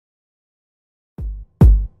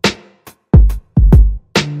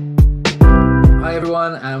Hi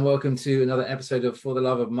everyone, and welcome to another episode of For the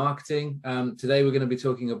Love of Marketing. Today we're going to be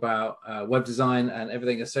talking about web design and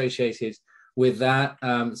everything associated with that.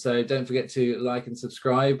 So don't forget to like and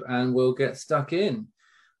subscribe, and we'll get stuck in.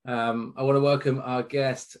 I want to welcome our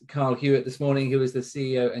guest, Carl Hewitt, this morning, who is the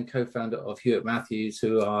CEO and co-founder of Hewitt Matthews,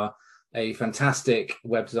 who are a fantastic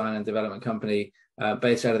web design and development company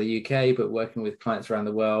based out of the UK, but working with clients around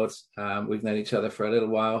the world. We've known each other for a little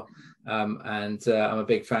while, and I'm a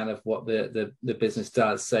big fan of what the business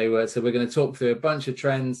does. So we're going to talk through a bunch of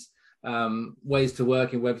trends, ways to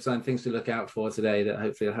work in web design, things to look out for today that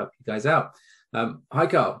hopefully will help you guys out. Hi,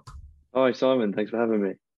 Carl. Hi, Simon. Thanks for having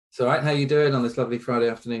me. It's all right. How are you doing on this lovely Friday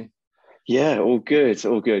afternoon? Yeah, all good,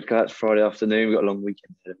 all good. Glad it's Friday afternoon. We've got a long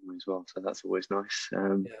weekend ahead as well, so that's always nice.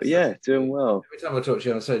 But yeah, doing well. Every time I talk to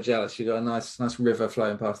you, I'm so jealous. You've got a nice river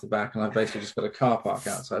flowing past the back, and I've basically just got a car park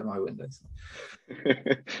outside my windows.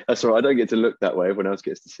 That's all right. I don't get to look that way. Everyone else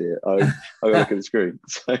gets to see it. I look at the screen.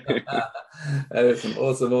 So.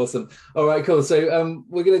 Awesome. All right, cool. So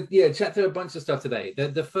we're gonna chat through a bunch of stuff today.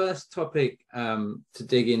 The first topic to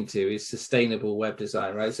dig into is sustainable web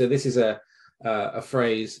design, right? So this is a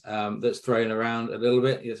phrase that's thrown around a little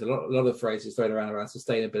bit. There's a lot of phrases thrown around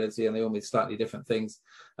sustainability, and they all mean slightly different things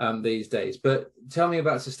these days. But tell me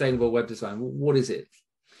about sustainable web design. What is it?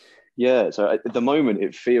 Yeah, so at the moment,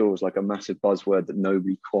 it feels like a massive buzzword that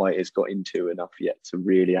nobody quite has got into enough yet to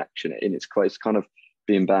really action it. And it's kind of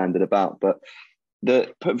being banded about. But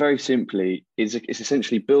put very simply, it's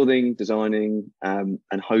essentially building, designing, and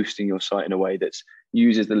hosting your site in a way that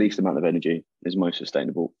uses the least amount of energy, is most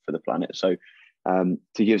sustainable for the planet. So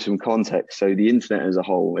to give some context, so the internet as a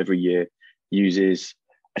whole every year uses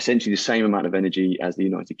essentially the same amount of energy as the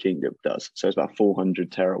United Kingdom does. So it's about 400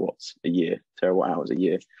 terawatt hours a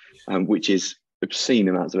year, which is obscene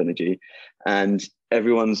amounts of energy. And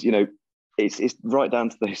everyone's, it's right down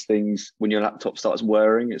to those things. When your laptop starts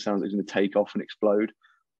whirring, it sounds like it's going to take off and explode.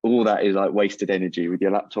 All that is like wasted energy with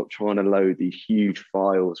your laptop trying to load these huge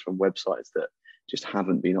files from websites that just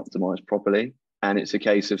haven't been optimized properly. And it's a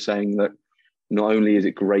case of saying that not only is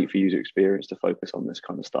it great for user experience to focus on this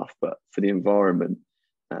kind of stuff, but for the environment,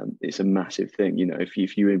 it's a massive thing.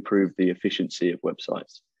 If you improve the efficiency of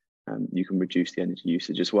websites, you can reduce the energy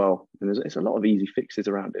usage as well. And there's a lot of easy fixes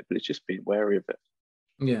around it, but it's just being wary of it.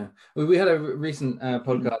 Yeah, we had a recent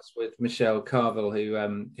podcast with Michelle Carville,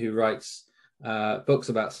 who writes books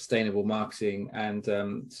about sustainable marketing and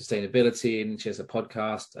sustainability, and she has a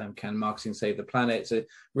podcast, Can Marketing Save the Planet? So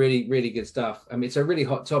really good stuff. It's a really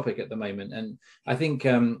hot topic at the moment, and I think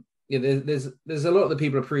there's a lot that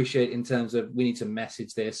people appreciate in terms of we need to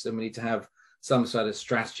message this, and we need to have some sort of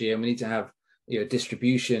strategy, and we need to have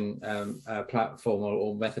distribution platform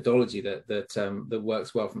or methodology that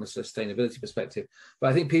works well from a sustainability perspective.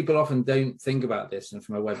 But I think people often don't think about this, and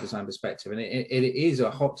from a web design perspective, and it is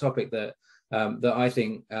a hot topic that I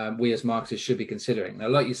think we as marketers should be considering. Now,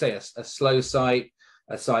 like you say, a slow site,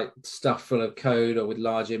 a site stuffed full of code or with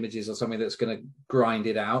large images or something that's going to grind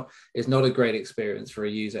it out is not a great experience for a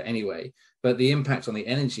user anyway. But the impact on the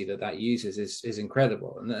energy that uses is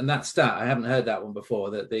incredible. And that stat, I haven't heard that one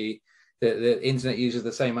before, that the internet uses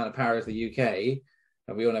the same amount of power as the UK.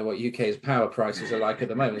 And we all know what UK's power prices are like at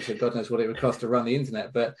the moment, so God knows what it would cost to run the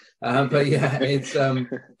internet. But yeah, it's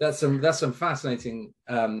that's some fascinating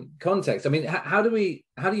context. I mean, how do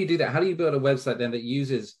you do that? How do you build a website then that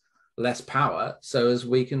uses less power so as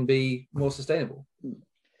we can be more sustainable?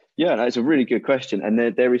 Yeah, that's a really good question.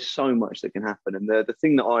 And there is so much that can happen. And the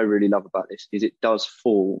thing that I really love about this is it does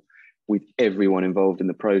fall with everyone involved in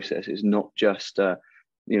the process. It's not just the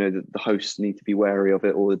hosts need to be wary of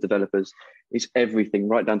it, or the developers. It's everything,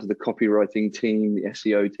 right down to the copywriting team, the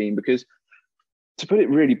SEO team. Because to put it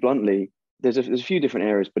really bluntly, there's a few different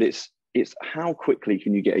areas, but it's how quickly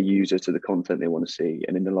can you get a user to the content they want to see,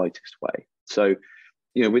 and in the lightest way. So,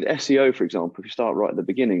 with SEO, for example, if you start right at the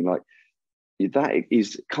beginning, like that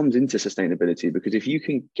comes into sustainability, because if you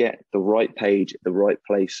can get the right page at the right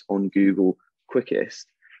place on Google quickest,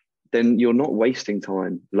 then you're not wasting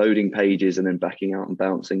time loading pages and then backing out and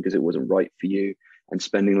bouncing because it wasn't right for you, and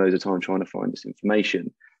spending loads of time trying to find this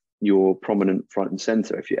information. You're prominent front and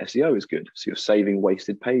center if your SEO is good. So you're saving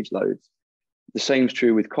wasted page loads. The same is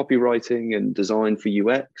true with copywriting and design for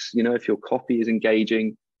UX. If your copy is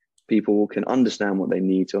engaging, people can understand what they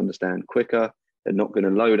need to understand quicker. They're not going to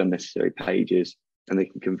load unnecessary pages, and they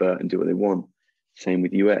can convert and do what they want. Same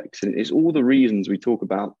with UX. And it's all the reasons we talk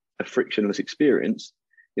about a frictionless experience.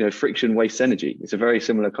 Friction wastes energy. It's a very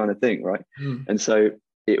similar kind of thing, right? And so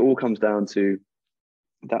it all comes down to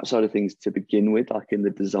that side of things to begin with, like in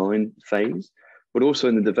the design phase, but also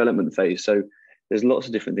in the development phase. So there's lots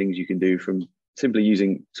of different things you can do, from simply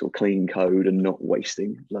using sort of clean code and not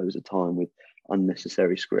wasting loads of time with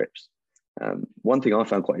unnecessary scripts. One thing I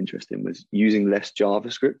found quite interesting was using less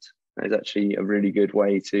JavaScript. Is actually a really good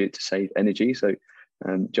way to save energy. So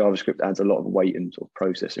JavaScript adds a lot of weight and sort of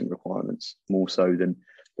processing requirements, more so than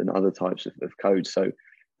other types of code. So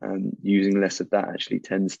using less of that actually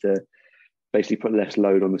tends to basically put less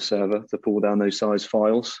load on the server to pull down those size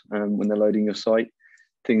files when they're loading your site.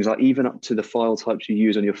 Things like even up to the file types you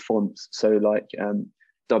use on your fonts. So like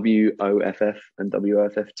WOFF and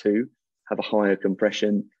WOFF2 have a higher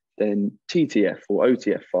compression than TTF or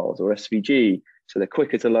OTF files or SVG. So they're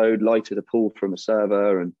quicker to load, lighter to pull from a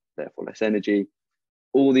server, and therefore less energy.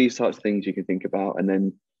 All these types of things you can think about. And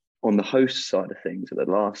then on the host side of things, at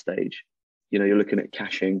the last stage, you're looking at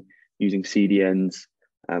caching using CDNs,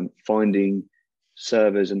 finding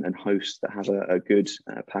servers and hosts that have a good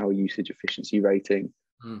power usage efficiency rating,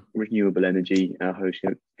 renewable energy host.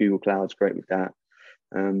 Google Cloud's great with that.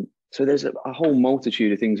 So there's a whole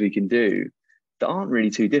multitude of things we can do that aren't really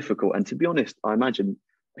too difficult. And to be honest, I imagine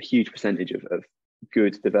a huge percentage of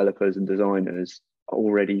good developers and designers are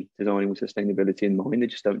already designing with sustainability in mind. They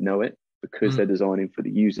just don't know it because they're designing for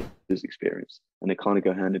the user's experience, and they kind of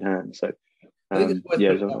go hand in hand. So I think it's worth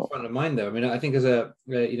putting that front of mind, though. I mean, I think as a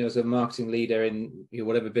as a marketing leader in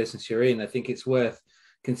whatever business you're in, I think it's worth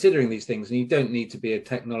considering these things. And you don't need to be a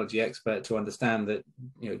technology expert to understand that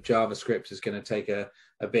JavaScript is going to take a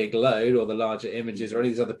big load, or the larger images, or any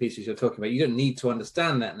of these other pieces you're talking about. You don't need to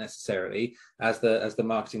understand that necessarily as the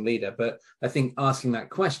marketing leader. But I think asking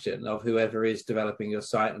that question of whoever is developing your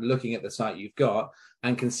site and looking at the site you've got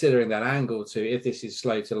and considering that angle to, if this is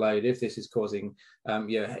slow to load, if this is causing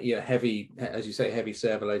heavy, as you say, heavy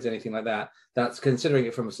server loads, anything like that, that's considering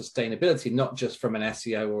it from a sustainability, not just from an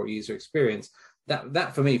SEO or user experience.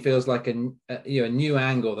 That for me feels like a new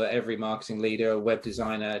angle that every marketing leader, web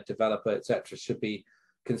designer, developer, etc., should be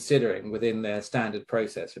considering within their standard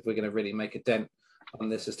process if we're going to really make a dent on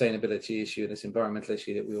this sustainability issue and this environmental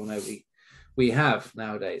issue that we all know we have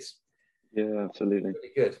nowadays. Yeah, absolutely.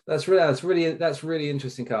 Really good. That's really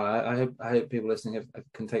interesting, Carl. I hope people listening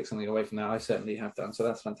can take something away from that. I certainly have done. So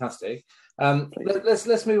that's fantastic.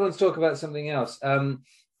 Let's move on to talk about something else.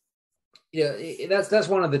 That's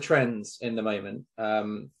one of the trends in the moment.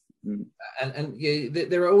 There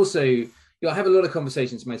are also, I have a lot of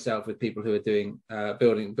conversations myself with people who are doing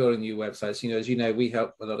building new websites. As you know, we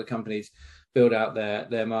help a lot of companies build out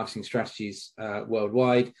their marketing strategies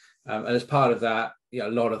worldwide, and as part of that, a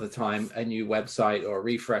lot of the time a new website or a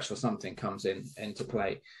refresh or something comes into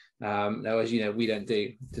play. Now, as you know, we don't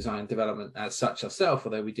do design and development as such ourselves,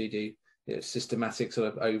 although we do systematic sort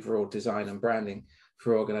of overall design and branding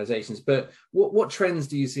for organizations. But what trends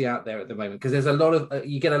do you see out there at the moment? Because there's a lot of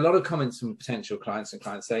you get a lot of comments from potential clients and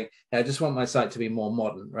clients saying, hey, I just want my site to be more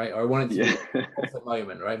modern, right? Or I want it to be at the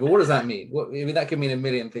moment, right? But what does that mean? That can mean a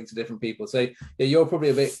million things to different people. So you're probably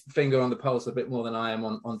a bit finger on the pulse a bit more than I am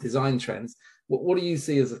on design trends. What do you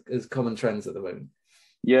see as common trends at the moment?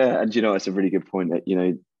 Yeah, and it's a really good point that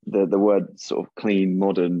the word sort of clean,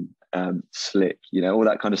 modern, slick, all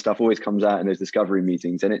that kind of stuff always comes out in those discovery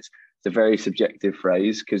meetings, and it's a very subjective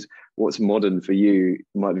phrase because what's modern for you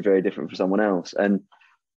might be very different for someone else. And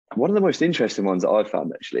one of the most interesting ones that I've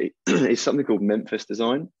found actually is something called Memphis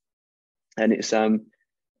design, and it's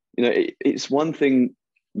it's one thing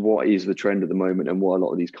what is the trend at the moment and what a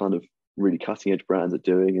lot of these kind of really cutting edge brands are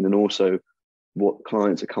doing, and then also what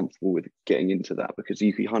clients are comfortable with getting into that, because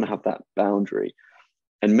you kind of have that boundary.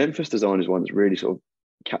 And Memphis design is one that's really sort of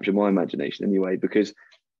captured my imagination anyway, because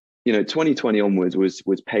 2020 onwards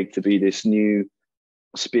was pegged to be this new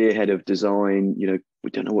spearhead of design. We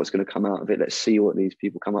don't know what's going to come out of it. Let's see what these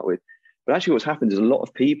people come up with. But actually what's happened is a lot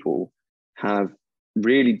of people have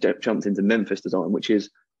really jumped into Memphis design, which is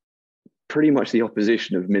pretty much the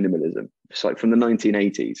opposition of minimalism. It's like from the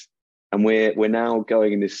 1980s. And we're now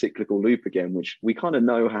going in this cyclical loop again, which we kind of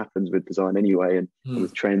know happens with design anyway, and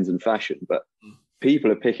with trends and fashion. But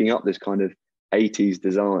people are picking up this kind of 80s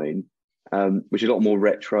design, which is a lot more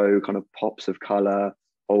retro, kind of pops of color,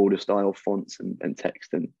 older style fonts and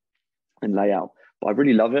text and layout. But I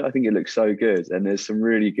really love it. I think it looks so good. And there's some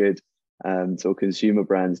really good sort of consumer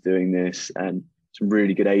brands doing this, and some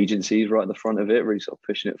really good agencies right at the front of it, really sort of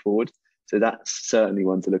pushing it forward. So that's certainly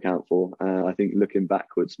one to look out for. I think looking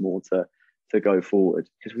backwards more to go forward,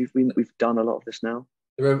 because we've done a lot of this now.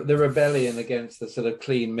 The rebellion against the sort of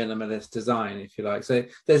clean minimalist design, if you like. So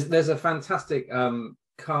there's a fantastic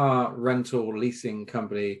car rental leasing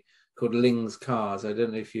company called Ling's Cars. I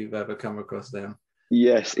don't know if you've ever come across them.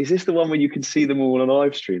 Yes. Is this the one where you can see them all on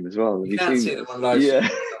live stream as well? Have You you can't seen see this? them on live Yeah.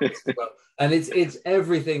 stream as well. And it's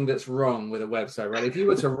everything that's wrong with a website, right? If you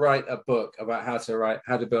were to write a book about how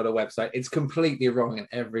to build a website, it's completely wrong in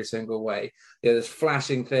every single way. Yeah, there's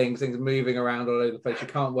flashing things moving around all over the place. You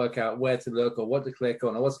can't work out where to look or what to click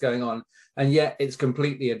on or what's going on, and yet it's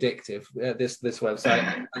completely addictive. This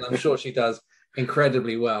website, and I'm sure she does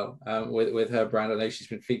incredibly well with her brand. I know she's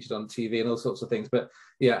been featured on TV and all sorts of things, but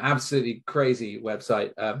yeah, absolutely crazy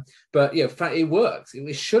website. But yeah, it works.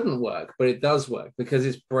 It shouldn't work, but it does work because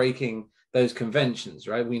it's breaking those conventions,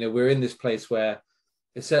 right? We're in this place where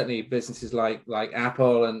certainly businesses like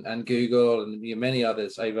Apple and Google and many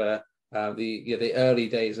others over the early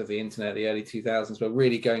days of the internet, the early 2000s, were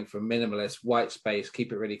really going for minimalist, white space,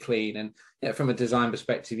 keep it really clean. And from a design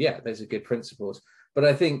perspective, those are good principles. But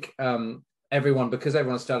I think because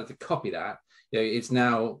everyone started to copy that, it's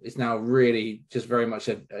now really just very much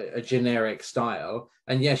a generic style.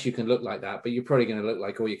 And yes, you can look like that, but you're probably going to look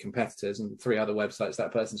like all your competitors and 3 other websites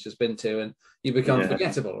that person's just been to, and you become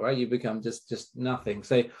forgettable, right? You become just nothing.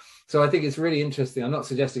 So I think it's really interesting. I'm not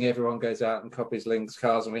suggesting everyone goes out and copies links,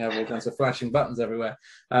 cars, and we have all kinds of flashing buttons everywhere.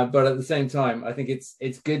 But at the same time, I think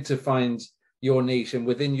it's good to find your niche, and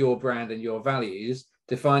within your brand and your values,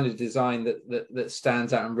 to find a design that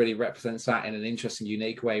stands out and really represents that in an interesting,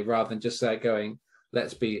 unique way, rather than just going,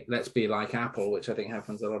 let's be like Apple, which I think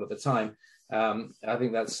happens a lot of the time. I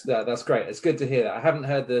think that's great. It's good to hear that. I haven't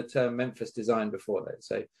heard the term Memphis design before, though,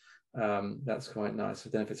 so that's quite nice. I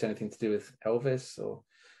don't know if it's anything to do with Elvis or.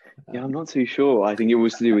 Yeah, I'm not too sure. I think it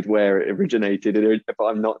was to do with where it originated, but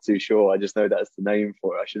I'm not too sure. I just know that's the name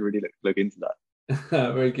for it. I should really look into that.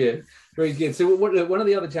 Very good, very good. So one of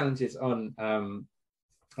the other challenges on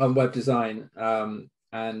web design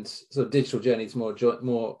and sort of digital journeys more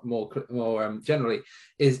generally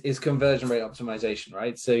is conversion rate optimization,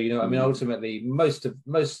 right? So ultimately most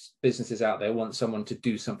businesses out there want someone to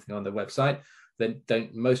do something on their website.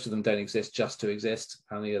 Most of them don't exist just to exist,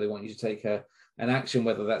 and they want you to take an action,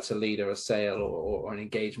 whether that's a lead or a sale or an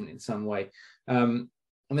engagement in some way.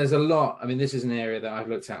 And there's a lot. I mean, this is an area that I've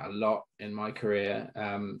looked at a lot in my career,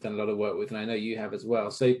 done a lot of work with, and I know you have as well.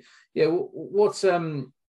 So yeah, what's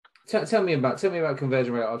tell me about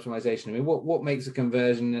conversion rate optimization. I mean, what makes a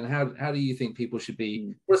conversion, and how do you think people should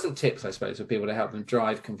be? What are some tips, I suppose, for people to help them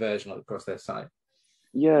drive conversion across their site?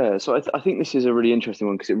 Yeah, so I think this is a really interesting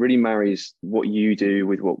one because it really marries what you do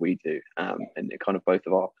with what we do, and kind of both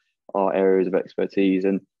of our areas of expertise.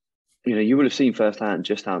 And you will have seen firsthand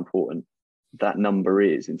just how important that number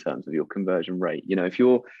is in terms of your conversion rate. If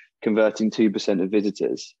you're converting 2% of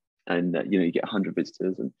visitors, and you get 100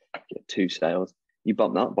 visitors and get 2 sales, you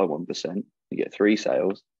bump that up by 1%, you get 3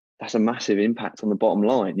 sales. That's a massive impact on the bottom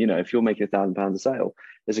line. If you're making £1,000 a sale,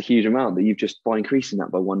 there's a huge amount that you've just by increasing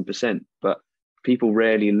that by 1%. But people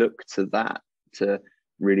rarely look to that to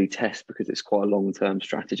really test, because it's quite a long-term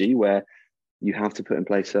strategy where you have to put in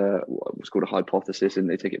place what's called a hypothesis, and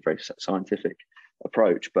they take it very scientific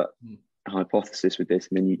approach, but a hypothesis with this,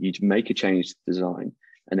 and then you make a change to design,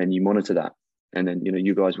 and then you monitor that, and then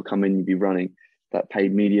you guys will come in, you'll be running that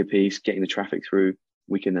paid media piece, getting the traffic through.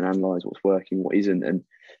 We can then analyze what's working, what isn't. And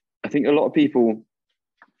I think a lot of people,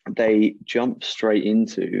 they jump straight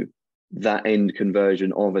into that end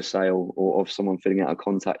conversion of a sale or of someone filling out a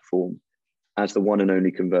contact form as the one and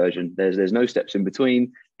only conversion. There's no steps in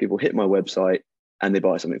between. People hit my website and they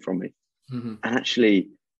buy something from me. And actually,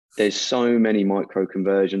 there's so many micro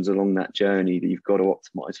conversions along that journey that you've got to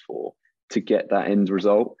optimize for to get that end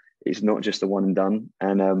result. It's not just a one and done.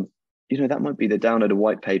 And that might be they download a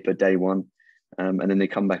white paper day one, and then they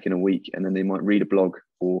come back in a week, and then they might read a blog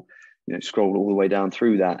or scroll all the way down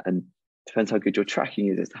through that. And depends how good your tracking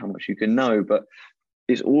is as to how much you can know. But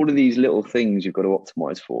it's all of these little things you've got to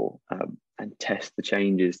optimize for, and test the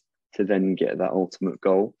changes to then get that ultimate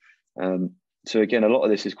goal. So again, a lot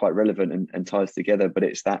of this is quite relevant and ties together, but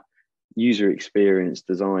it's that user experience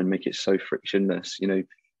design, make it so frictionless,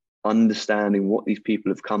 understanding what these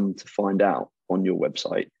people have come to find out on your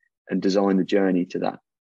website and design the journey to that.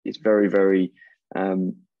 It's very, very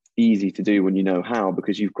easy to do when you know how,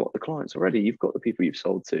 because you've got the clients already, you've got the people you've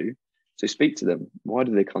sold to. So speak to them. Why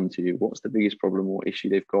do they come to you? What's the biggest problem or issue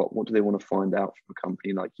they've got? What do they want to find out from a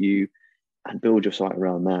company like you? And build your site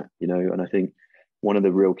around that, And I think one of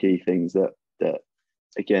the real key things that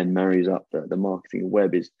again marries up the marketing and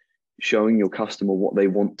web is showing your customer what they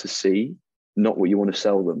want to see, not what you want to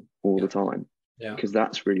sell them all the time. Yeah. Because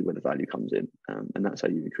that's really where the value comes in, and that's how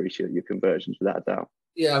you increase your conversions, without a doubt.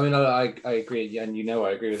 Yeah, I mean, I agree, and I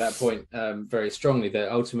agree with that point very strongly.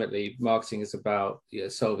 That ultimately, marketing is about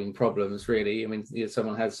solving problems. Really, I mean,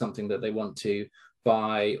 someone has something that they want to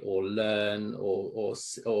buy or learn or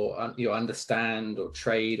understand or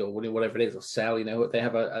trade or whatever it is, or sell. They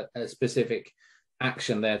have a specific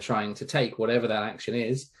action they're trying to take, whatever that action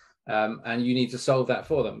is, and you need to solve that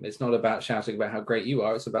for them. It's not about shouting about how great you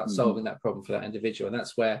are. It's about solving that problem for that individual, and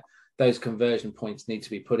that's where those conversion points need to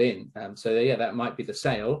be put in. So yeah, that might be the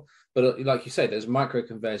sale, but like you say, those micro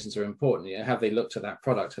conversions are important. Have they looked at that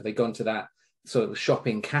product? Have they gone to that sort of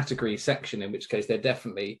shopping category section, in which case they're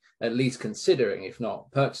definitely at least considering, if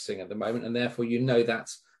not purchasing at the moment, and therefore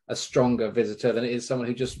that's a stronger visitor than it is someone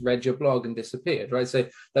who just read your blog and disappeared, right? So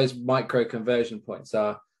those micro conversion points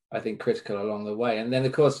are, I think, critical along the way. And then,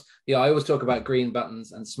 of course, I always talk about green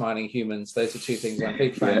buttons and smiling humans. Those are two things I'm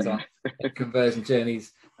big fans on in conversion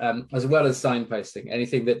journeys, as well as signposting.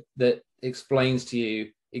 Anything that explains to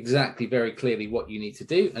you exactly very clearly what you need to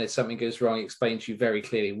do, and if something goes wrong, it explains to you very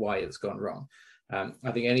clearly why it's gone wrong.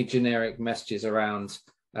 I think any generic messages around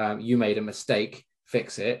you made a mistake,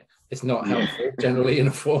 fix it, it's not helpful generally in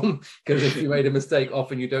a form, because if you made a mistake,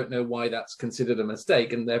 often you don't know why that's considered a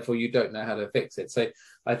mistake, and therefore you don't know how to fix it. So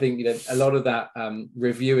I think a lot of that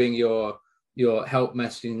reviewing your help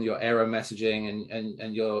messaging, your error messaging,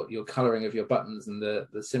 and your coloring of your buttons, and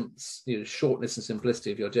the shortness and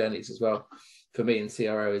simplicity of your journeys as well, for me in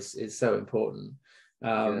CRO is so important.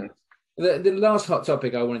 The last hot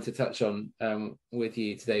topic I wanted to touch on with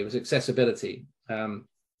you today was accessibility.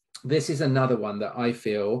 This is another one that I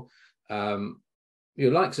feel,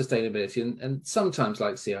 like sustainability and sometimes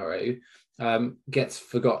like CRO, gets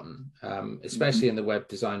forgotten, especially in the web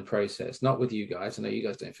design process. Not with you guys. I know you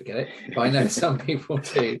guys don't forget it, but I know some people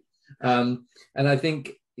do. And I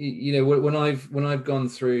think, when I've gone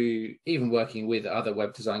through, even working with other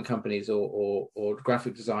web design companies or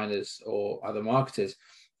graphic designers or other marketers,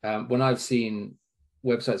 when I've seen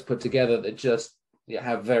websites put together that just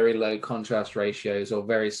have very low contrast ratios or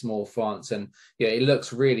very small fonts, and it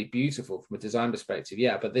looks really beautiful from a design perspective,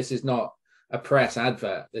 but this is not a press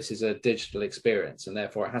advert. This is a digital experience, and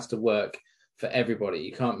therefore it has to work for everybody.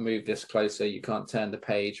 You can't move this closer, you can't turn the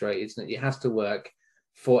page, right? It has to work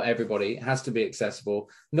for everybody. It has to be accessible,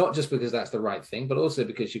 not just because that's the right thing, but also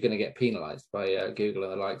because you're going to get penalized by Google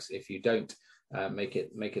and the likes if you don't make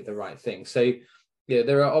it the right thing. So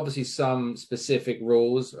there are obviously some specific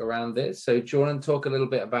rules around this. So do you want to talk a little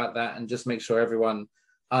bit about that and just make sure everyone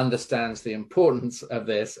understands the importance of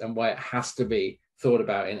this and why it has to be thought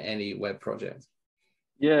about in any web project?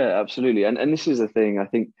 Yeah, absolutely. And this is the thing. I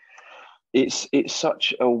think it's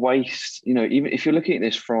such a waste, even if you're looking at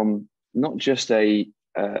this from not just a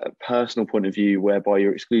personal point of view, whereby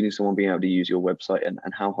you're excluding someone being able to use your website and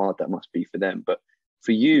how hard that must be for them, but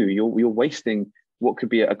for you're wasting what could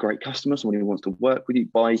be a great customer, someone who wants to work with you,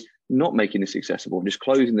 by not making this accessible and just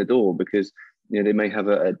closing the door because they may have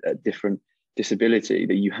a different disability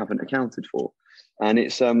that you haven't accounted for. And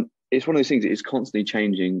it's one of those things that is constantly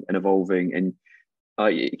changing and evolving, and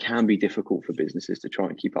it can be difficult for businesses to try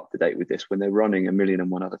and keep up to date with this when they're running a million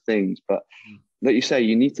and one other things. But like you say,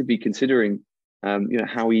 you need to be considering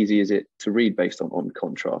how easy is it to read based on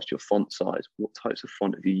contrast, your font size, what types of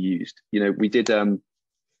font have you used? We did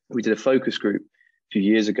a focus group a few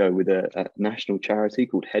years ago with a national charity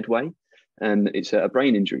called Headway, and it's a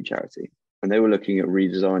brain injury charity, and they were looking at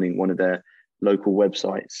redesigning one of their local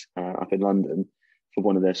websites up in London for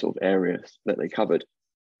one of their sort of areas that they covered.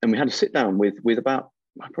 And we had to sit down with probably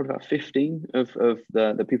about 15 of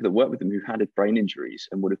the people that work with them who had brain injuries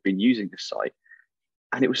and would have been using this site.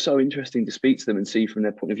 And it was so interesting to speak to them and see from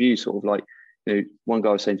their point of view, sort of like, one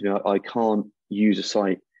guy was saying to me, I can't use a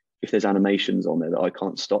site if there's animations on there that I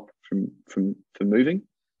can't stop from moving.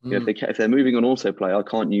 If they're moving on autoplay, I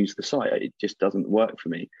can't use the site. It just doesn't work for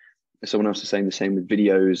me. Someone else is saying the same with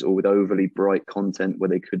videos or with overly bright content where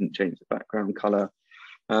they couldn't change the background color.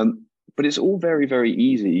 But it's all very, very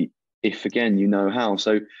easy if, again, you know how.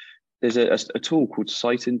 So there's a tool called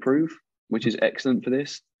Site Improve, which is excellent for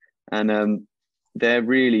this. And they're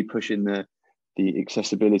really pushing the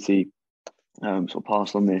accessibility sort of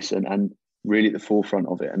pass on this and really at the forefront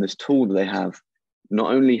of it. And this tool that they have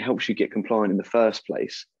not only helps you get compliant in the first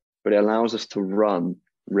place, but it allows us to run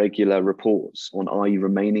regular reports on, are you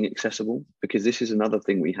remaining accessible? Because this is another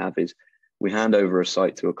thing we have, is we hand over a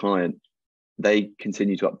site to a client, they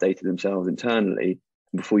continue to update it themselves internally,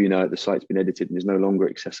 and before you know it, the site's been edited and is no longer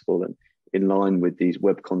accessible and in line with these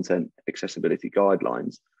web content accessibility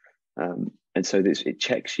guidelines. And so it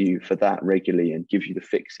checks you for that regularly and gives you the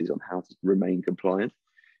fixes on how to remain compliant.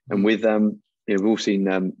 And with we've all seen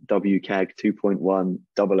WCAG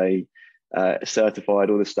 2.1 AA certified,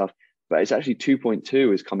 all this stuff, but it's actually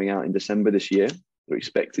 2.2 is coming out in December this year. We're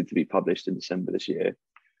expected to be published in December this year.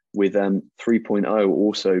 with 3.0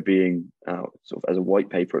 also being out sort of as a white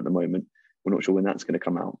paper at the moment. We're not sure when that's going to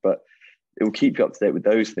come out, but it will keep you up to date with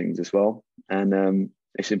those things as well. And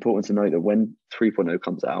it's important to note that when 3.0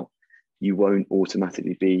 comes out, you won't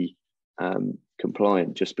automatically be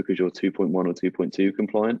compliant just because you're 2.1 or 2.2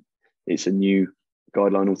 compliant. It's a new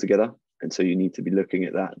guideline altogether. And so you need to be looking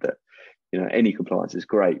at that, any compliance is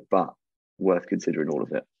great, but worth considering all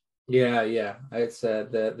of it. Yeah, it's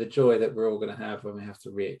the joy that we're all going to have when we have to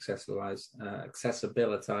accessibilitize.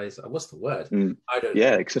 What's the word? I don't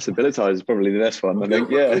know. Accessibilitize is probably the best one. I think.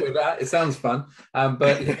 Yeah, it sounds fun,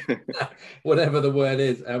 but whatever the word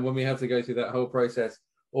is, and when we have to go through that whole process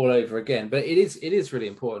all over again, but it is really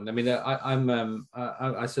important. I mean,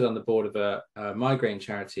 I sit on the board of a migraine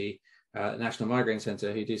charity, National Migraine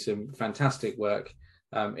Centre, who do some fantastic work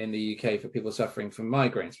in the UK for people suffering from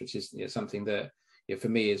migraines, which is something that, for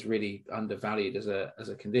me, is really undervalued as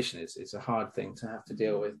a condition. It's a hard thing to have to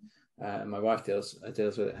deal with. My wife deals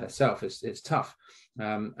with it herself. It's tough,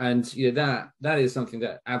 and that is something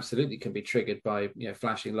that absolutely can be triggered by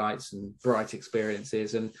flashing lights and bright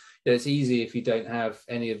experiences. And it's easy if you don't have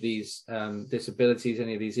any of these disabilities,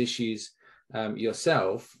 any of these issues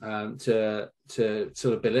yourself, to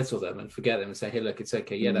sort of belittle them and forget them and say, hey, look, it's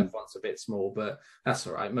okay. Yeah, that font's a bit small, but that's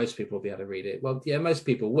all right. Most people will be able to read it. Well, yeah, most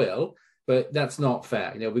people will. But that's not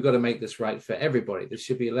fair. We've got to make this right for everybody. There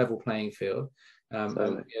should be a level playing field.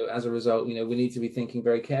 And, as a result, we need to be thinking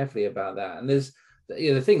very carefully about that. And there's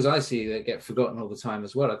the things I see that get forgotten all the time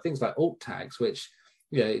as well are things like alt tags, which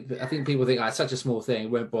I think people think it's such a small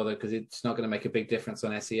thing, won't bother because it's not going to make a big difference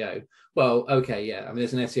on SEO. Well, okay, yeah. I mean,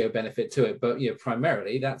 there's an SEO benefit to it, but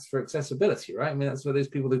primarily that's for accessibility, right? I mean, that's for those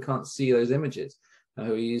people who can't see those images,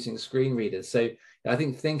 who are using screen readers. So I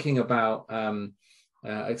think thinking about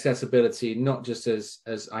accessibility, not just as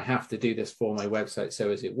I have to do this for my website so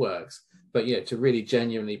as it works, but to really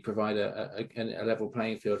genuinely provide a level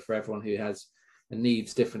playing field for everyone who has and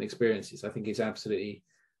needs different experiences, I think is absolutely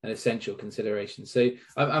an essential consideration. So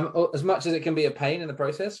I'm as much as it can be a pain in the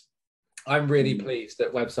process, I'm really pleased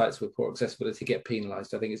that websites with poor accessibility get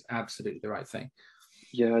penalized. I think it's absolutely the right thing.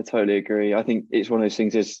 Yeah, I totally agree. I think it's one of those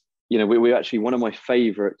things is, we actually, one of my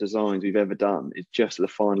favorite designs we've ever done is just at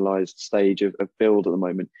the finalized stage of build at the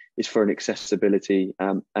moment, is for an accessibility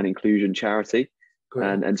and inclusion charity.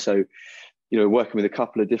 Great. And so, working with a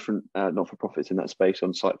couple of different not-for-profits in that space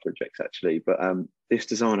on site projects actually, but this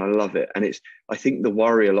design, I love it. And I think the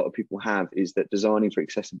worry a lot of people have is that designing for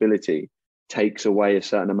accessibility takes away a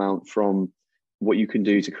certain amount from what you can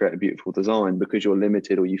do to create a beautiful design because you're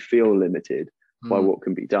limited or you feel limited by what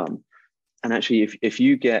can be done. And actually, if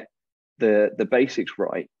you get the basics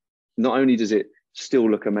right, not only does it still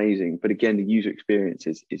look amazing, but again, the user experience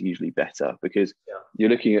is usually better because you're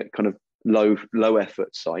looking at kind of low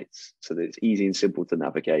effort sites so that it's easy and simple to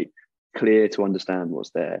navigate, clear to understand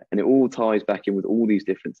what's there, and it all ties back in with all these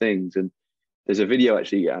different things. And there's a video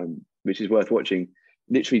actually which is worth watching,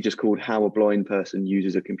 literally just called How a Blind Person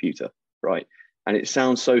Uses a Computer, right? And it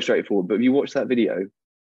sounds so straightforward, but if you watch that video,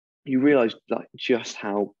 you realize like just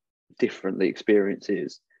how different the experience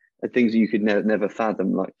is, and things that you could never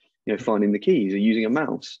fathom, like finding the keys or using a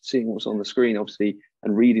mouse, seeing what's on the screen, obviously,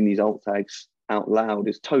 and reading these alt tags out loud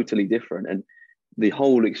is totally different. And the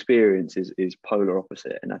whole experience is polar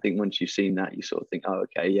opposite. And I think once you've seen that, you sort of think, oh,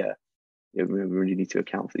 okay, yeah, we really need to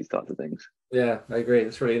account for these types of things. Yeah, I agree.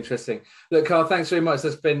 It's really interesting. Look, Carl, thanks very much.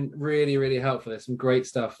 That's been really, really helpful. There's some great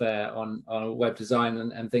stuff there on web design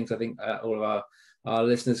and things I think all of our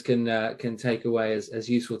listeners can take away as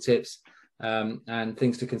useful tips and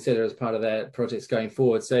things to consider as part of their projects going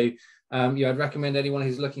forward. So I'd recommend anyone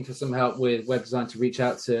who's looking for some help with web design to reach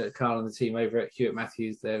out to Carl and the team over at Hewitt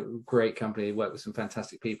Matthews. They're a great company. They work with some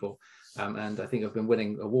fantastic people. And I think I've been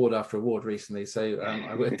winning award after award recently. So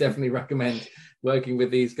I would definitely recommend working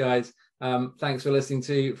with these guys. Thanks for listening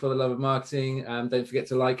to For the Love of Marketing. Don't forget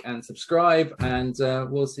to like and subscribe, and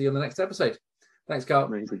we'll see you on the next episode. Thanks, Carl.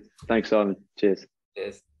 Amazing. Thanks, Simon. Cheers.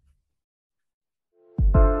 Cheers.